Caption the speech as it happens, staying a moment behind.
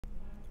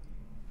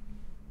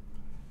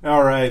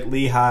All right,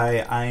 Lehigh,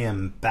 I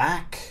am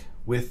back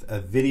with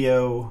a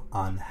video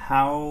on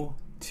how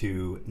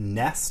to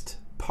nest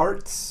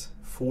parts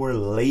for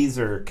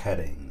laser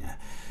cutting.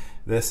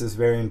 This is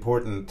very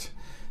important.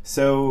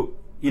 So,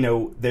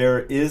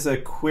 there is a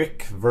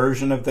quick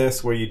version of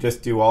this where you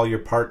just do all your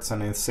parts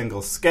on a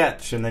single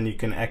sketch and then you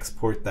can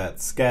export that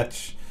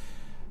sketch.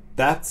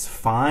 That's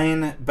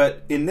fine,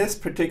 but in this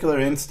particular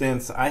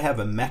instance, I have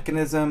a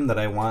mechanism that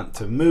I want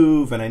to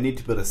move and I need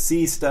to be able to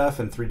see stuff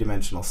in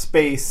three-dimensional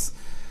space.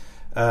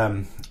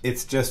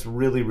 It's just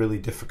really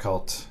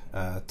difficult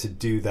to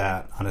do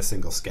that on a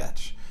single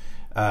sketch.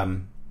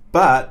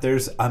 But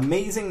there's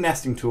amazing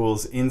nesting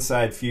tools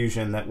inside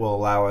Fusion that will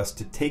allow us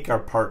to take our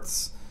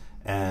parts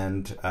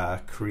and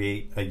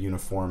create a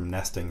uniform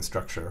nesting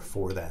structure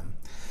for them.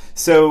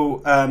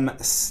 So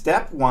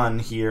step one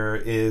here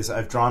is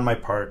I've drawn my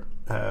part,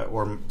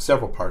 or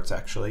several parts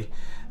actually,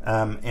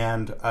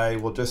 and I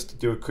will just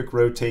do a quick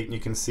rotate and you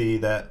can see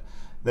that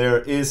there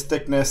is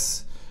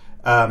thickness.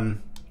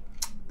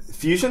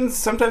 Fusion's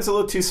sometimes a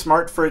little too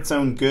smart for its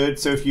own good,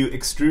 so if you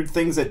extrude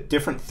things at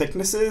different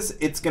thicknesses,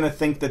 it's going to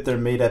think that they're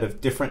made out of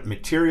different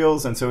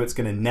materials, and so it's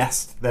going to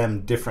nest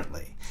them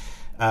differently.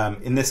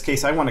 In this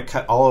case, I want to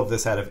cut all of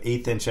this out of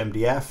 1/8 inch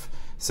MDF,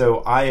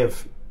 so I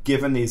have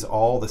given these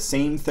all the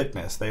same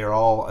thickness. They are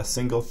all a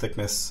single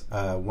thickness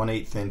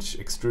 1/8 inch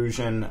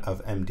extrusion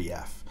of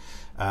MDF.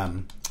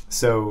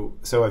 So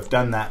I've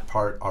done that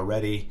part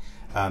already.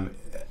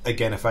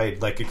 Again, if I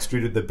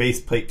extruded the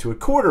base plate to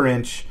 1/4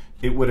 inch,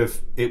 it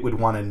would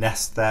want to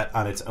nest that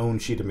on its own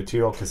sheet of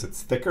material because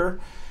it's thicker,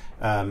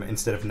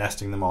 instead of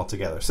nesting them all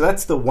together. So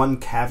that's the one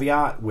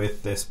caveat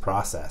with this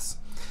process.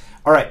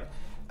 All right,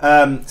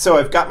 so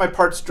I've got my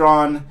parts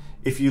drawn.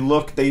 If you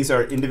look, these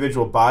are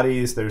individual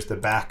bodies. There's the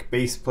back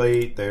base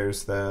plate,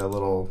 there's the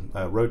little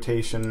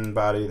rotation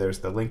body, there's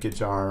the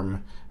linkage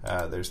arm,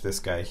 there's this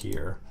guy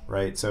here,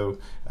 right? So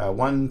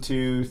 1,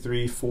 2,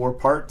 3, 4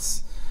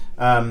 parts.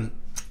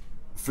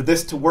 For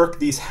this to work,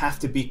 these have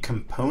to be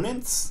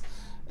components.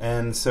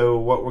 And so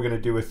what we're going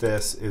to do with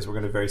this is we're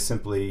going to very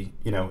simply,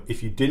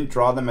 if you didn't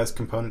draw them as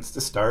components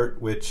to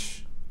start,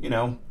 which,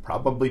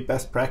 probably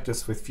best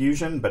practice with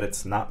Fusion, but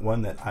it's not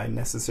one that I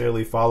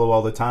necessarily follow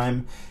all the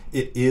time,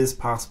 it is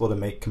possible to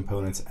make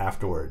components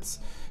afterwards.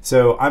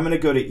 So I'm going to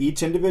go to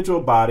each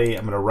individual body,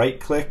 I'm going to right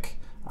click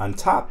on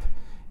top,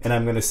 and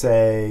I'm going to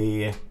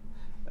say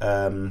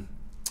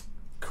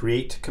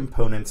create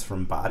components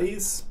from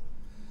bodies.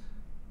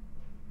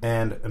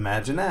 And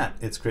imagine that,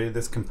 it's created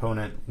this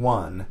component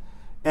 1.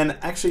 And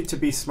actually, to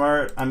be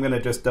smart, I'm going to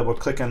just double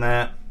click on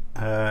that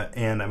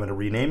and I'm going to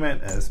rename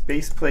it as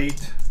base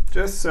plate,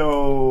 just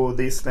so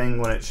this thing,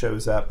 when it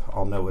shows up,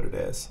 I'll know what it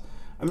is.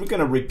 I'm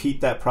going to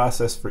repeat that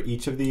process for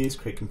each of these,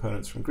 create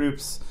components from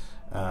groups.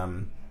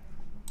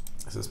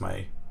 This is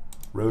my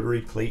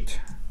rotary plate.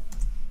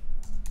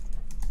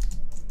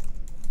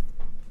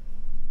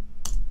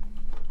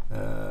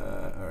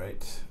 All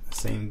right,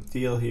 same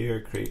deal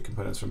here, create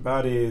components from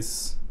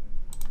bodies.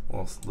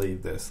 We'll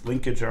leave this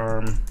linkage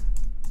arm.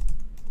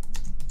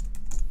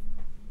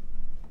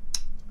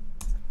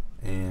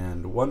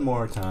 And one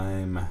more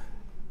time,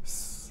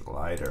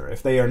 slider.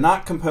 If they are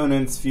not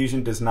components,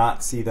 Fusion does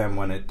not see them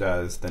when it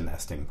does the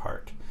nesting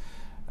part.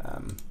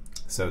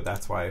 So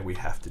that's why we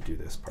have to do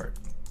this part.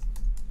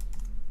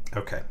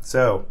 Okay,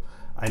 so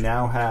I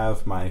now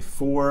have my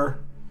 4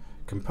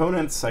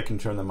 components. I can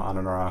turn them on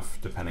and off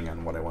depending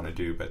on what I want to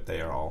do, but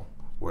they are all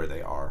where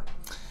they are.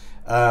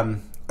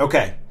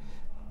 Okay,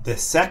 the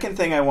second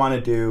thing I want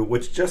to do,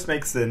 which just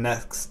makes the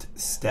next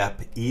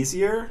step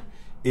easier,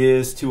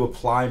 is to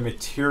apply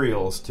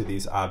materials to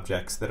these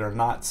objects that are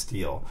not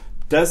steel.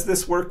 Does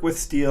this work with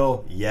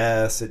steel?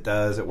 Yes, it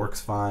does. It works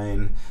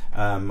fine.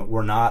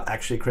 We're not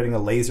actually creating a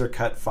laser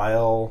cut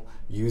file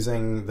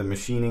using the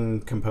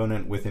machining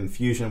component within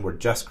Fusion. We're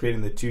just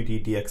creating the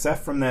 2D DXF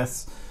from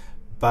this,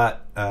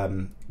 but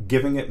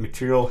giving it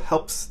material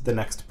helps the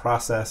next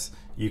process.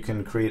 You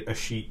can create a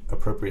sheet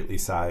appropriately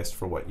sized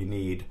for what you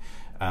need,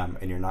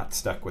 and you're not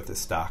stuck with the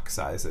stock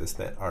sizes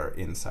that are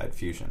inside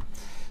Fusion.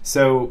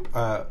 So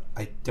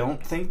I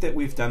don't think that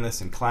we've done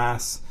this in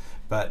class,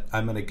 but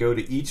I'm going to go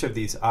to each of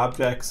these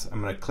objects.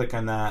 I'm going to click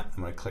on that.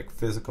 I'm going to click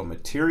physical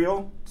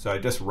material. So I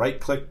just right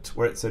clicked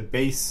where it said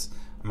base.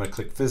 I'm going to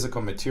click physical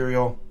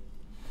material.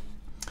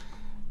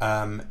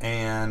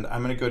 And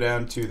I'm going to go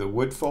down to the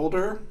wood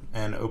folder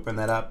and open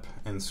that up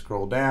and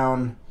scroll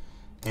down.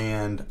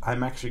 And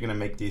I'm actually going to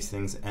make these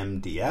things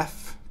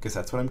MDF because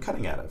that's what I'm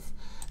cutting out of.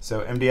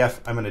 So MDF,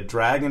 I'm going to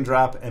drag and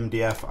drop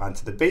MDF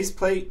onto the base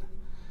plate.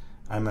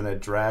 I'm going to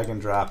drag and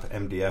drop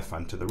MDF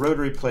onto the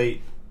rotary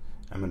plate.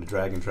 I'm going to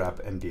drag and drop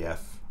MDF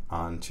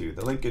onto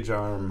the linkage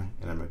arm,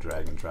 and I'm going to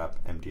drag and drop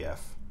MDF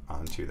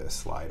onto the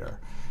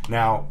slider.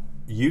 Now,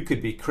 you could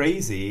be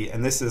crazy,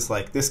 and this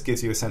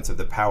gives you a sense of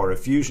the power of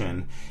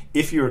Fusion.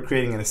 If you were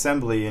creating an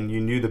assembly and you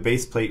knew the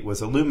base plate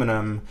was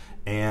aluminum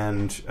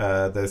and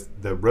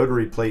the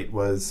rotary plate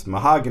was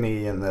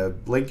mahogany and the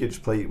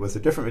linkage plate was a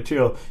different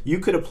material, you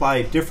could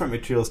apply different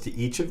materials to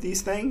each of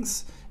these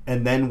things,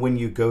 and then when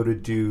you go to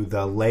do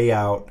the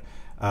layout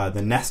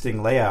the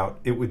nesting layout,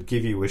 it would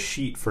give you a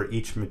sheet for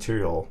each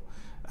material,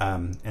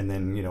 and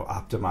then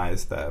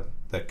optimize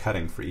the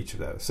cutting for each of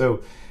those.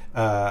 So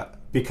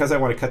because I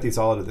want to cut these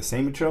all out of the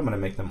same material, I'm going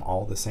to make them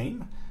all the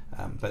same,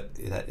 but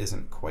that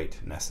isn't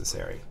quite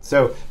necessary.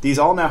 So these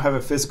all now have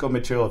a physical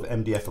material of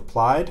MDF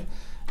applied,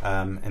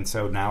 and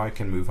so now I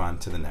can move on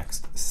to the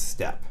next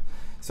step.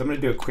 So I'm going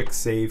to do a quick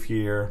save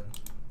here,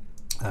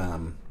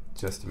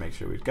 just to make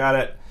sure we've got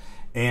it.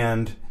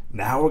 And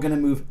now we're going to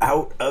move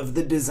out of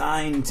the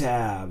design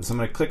tab. So I'm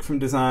going to click from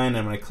design, and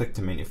I'm going to click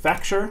to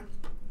manufacture.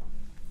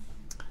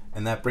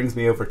 And that brings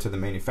me over to the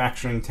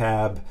manufacturing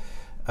tab.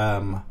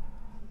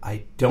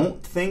 I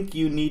don't think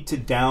you need to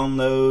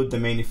download the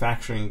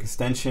manufacturing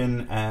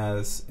extension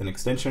as an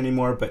extension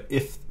anymore, but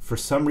if for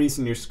some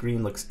reason your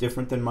screen looks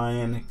different than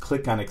mine,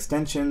 click on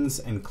extensions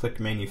and click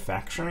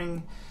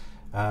manufacturing.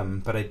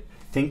 But I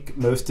think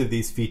most of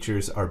these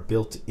features are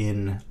built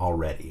in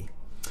already.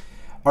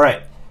 All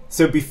right,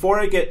 so before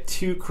I get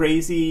too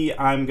crazy,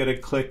 I'm going to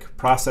click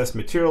process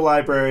material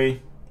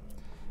library.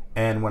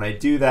 And when I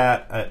do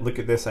that, look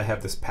at this, I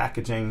have this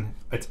packaging.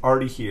 It's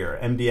already here,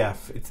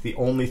 MDF. It's the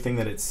only thing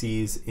that it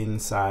sees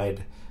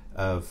inside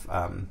of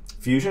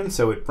Fusion,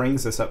 so it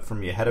brings this up for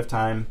me ahead of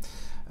time.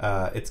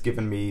 It's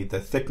given me the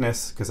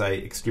thickness because I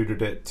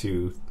extruded it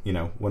to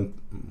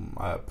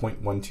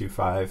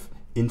 0.125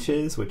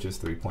 inches, which is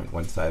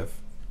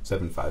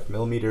 3.175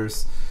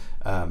 millimeters.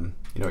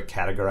 It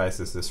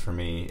categorizes this for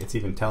me. It's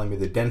even telling me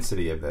the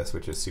density of this,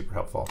 which is super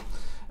helpful.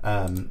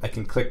 I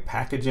can click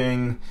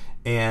packaging,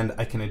 and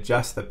I can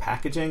adjust the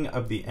packaging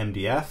of the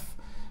MDF.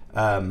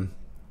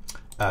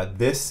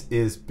 This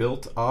is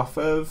built off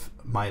of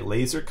my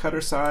laser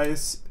cutter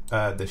size,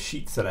 the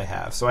sheets that I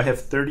have. So I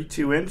have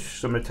 32 inch,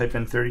 so I'm going to type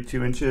in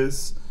 32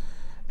 inches,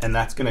 and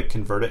that's going to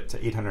convert it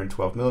to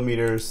 812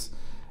 millimeters.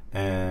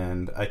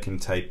 And I can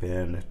type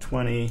in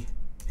 20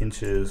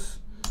 inches,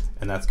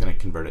 and that's going to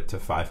convert it to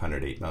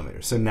 508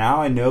 millimeters. So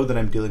now I know that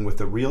I'm dealing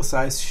with a real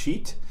size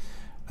sheet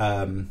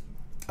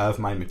of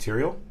my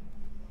material,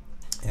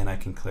 and I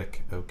can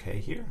click OK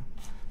here.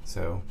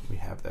 So we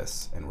have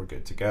this, and we're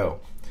good to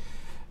go.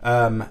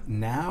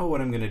 Now what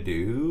I'm going to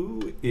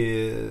do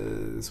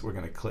is we're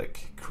going to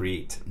click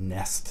Create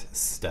Nest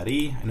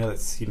Study. I know that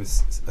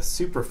seems a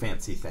super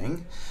fancy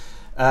thing.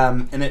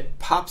 And it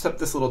pops up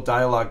this little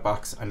dialog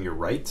box on your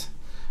right.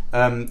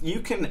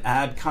 You can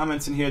add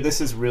comments in here.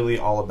 This is really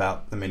all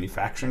about the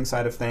manufacturing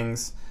side of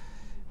things.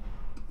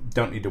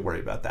 Don't need to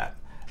worry about that.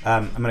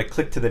 I'm going to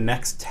click to the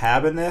next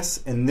tab in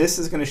this, and this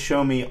is going to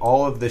show me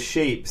all of the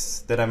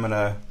shapes that I'm going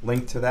to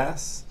link to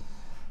this.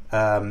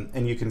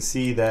 And you can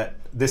see that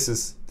this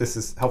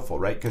is helpful,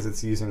 right? Because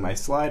it's using my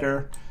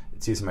slider,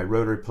 it's using my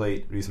rotary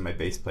plate, using my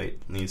base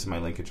plate, and using my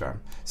linkage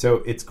arm. So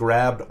it's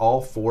grabbed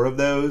all four of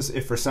those.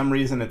 If for some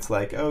reason it's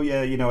like, oh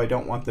yeah, I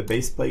don't want the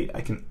base plate,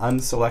 I can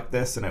unselect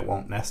this and it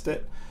won't nest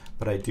it.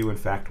 But I do in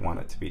fact want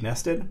it to be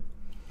nested.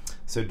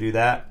 So do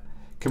that.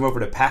 Come over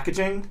to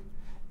packaging.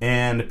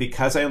 And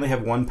because I only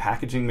have one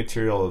packaging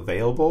material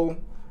available,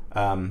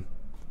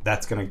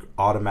 that's going to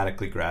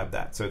automatically grab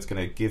that. So it's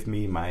going to give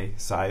me my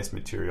size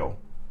material.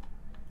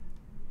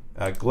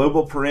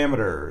 Global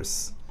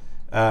parameters.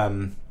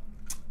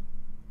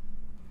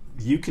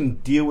 You can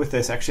deal with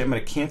this. Actually, I'm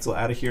going to cancel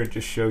out of here and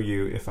just show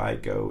you if I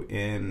go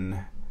in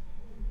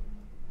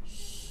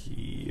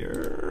here.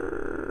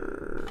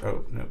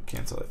 Oh, no,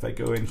 cancel. If I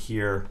go in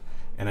here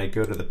and I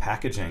go to the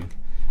packaging,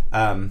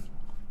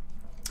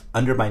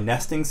 under my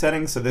nesting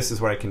settings, so this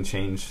is where I can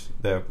change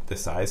the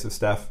size of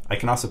stuff. I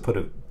can also put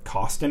a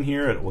cost in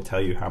here. It will tell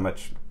you how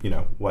much,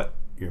 what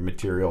your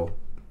material,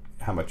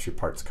 how much your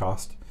parts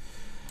cost.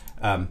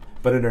 But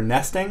under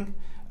nesting,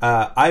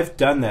 I've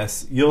done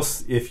this.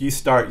 If you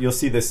start, you'll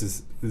see this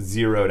is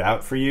zeroed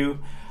out for you.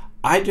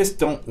 I just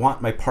don't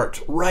want my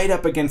parts right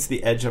up against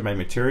the edge of my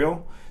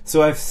material.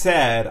 So I've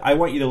said, I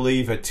want you to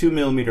leave a 2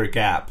 millimeter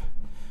gap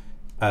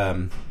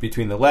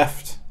between the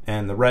left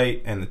and the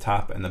right and the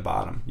top and the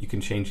bottom. You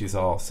can change these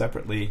all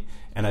separately,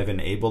 and I've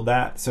enabled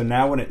that. So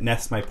now when it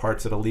nests my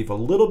parts, it'll leave a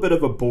little bit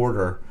of a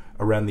border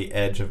around the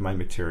edge of my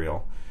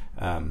material.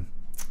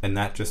 And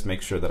that just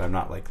makes sure that I'm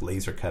not like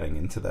laser cutting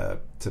into the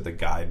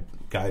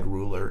guide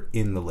ruler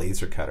in the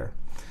laser cutter.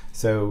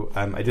 So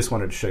I just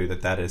wanted to show you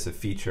that that is a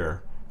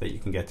feature that you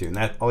can get to. And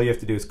that all you have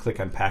to do is click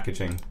on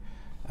packaging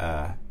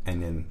and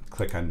then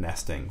click on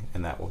nesting,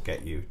 and that will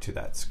get you to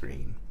that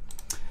screen.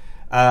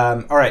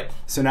 All right,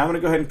 so now I'm going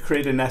to go ahead and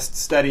create a nest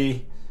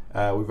study.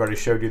 We've already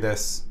showed you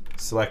this.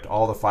 Select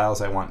all the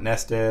files I want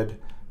nested.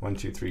 1,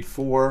 2, 3,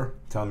 4.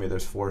 Telling me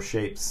there's 4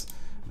 shapes.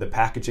 The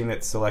packaging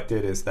that's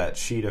selected is that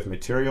sheet of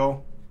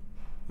material.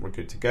 We're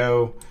good to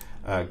go.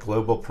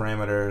 Global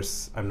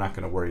parameters, I'm not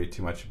going to worry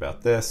too much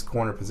about this.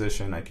 Corner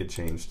position, I could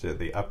change to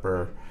the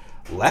upper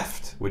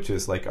left, which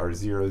is like our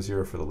 0,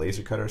 0 for the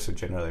laser cutter, so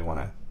generally I want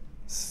to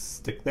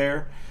stick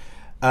there.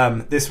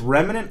 This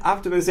remnant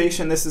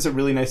optimization, this is a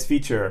really nice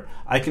feature.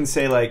 I can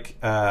say like,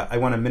 I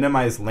want to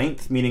minimize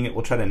length, meaning it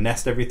will try to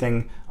nest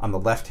everything on the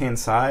left-hand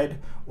side,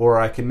 or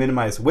I can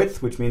minimize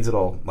width, which means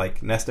it'll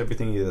like nest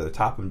everything either the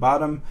top and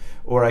bottom,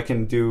 or I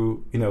can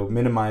do,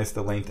 minimize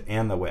the length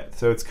and the width.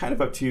 So it's kind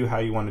of up to you how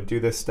you want to do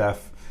this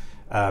stuff.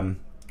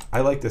 I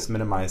like this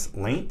minimize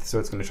length, so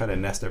it's going to try to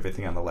nest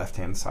everything on the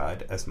left-hand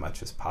side as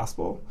much as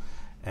possible.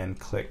 And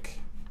click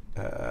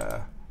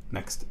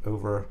next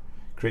over.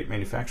 Create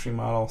manufacturing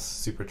model,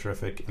 super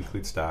terrific,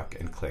 include stock,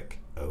 and click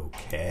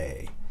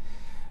OK.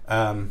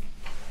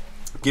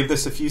 Give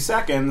this a few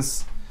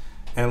seconds,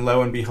 and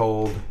lo and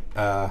behold,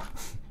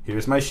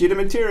 here's my sheet of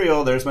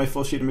material, there's my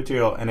full sheet of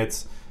material, and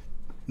it's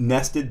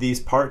nested these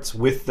parts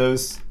with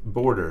those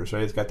borders,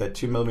 right? It's got that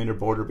 2 millimeter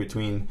border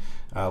between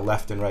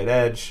left and right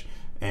edge,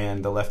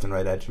 and the left and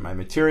right edge of my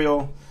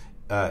material.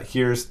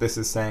 This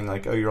is saying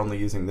like, oh, you're only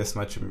using this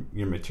much of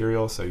your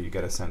material, so you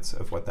get a sense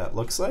of what that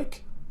looks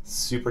like.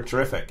 Super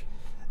terrific.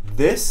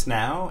 This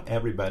now,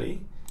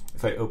 everybody,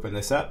 if I open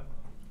this up,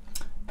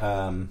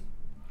 I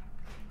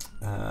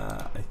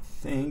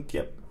think,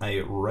 yep, I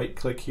right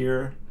click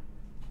here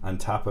on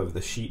top of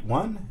the sheet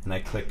 1 and I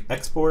click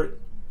export,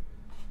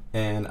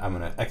 and I'm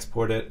going to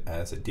export it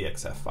as a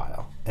DXF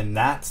file. And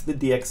that's the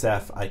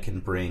DXF I can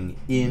bring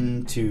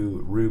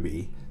into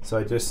Ruby. So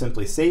I just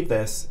simply save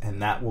this,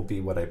 and that will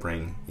be what I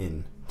bring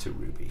into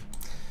Ruby.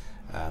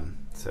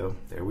 So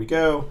there we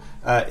go.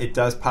 It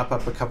does pop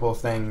up a couple of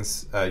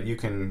things. You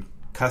can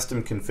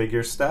custom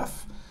configure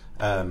stuff,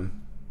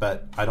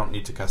 but I don't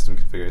need to custom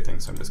configure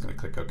things, so I'm just going to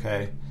click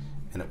OK,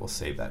 and it will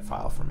save that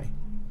file for me.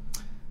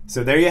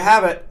 So there you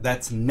have it.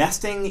 That's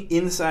nesting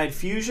inside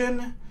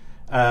Fusion,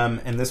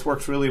 and this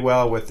works really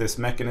well with this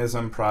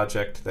mechanism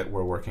project that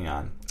we're working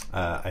on.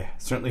 I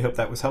certainly hope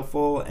that was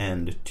helpful,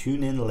 and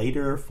tune in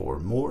later for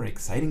more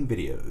exciting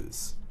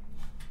videos.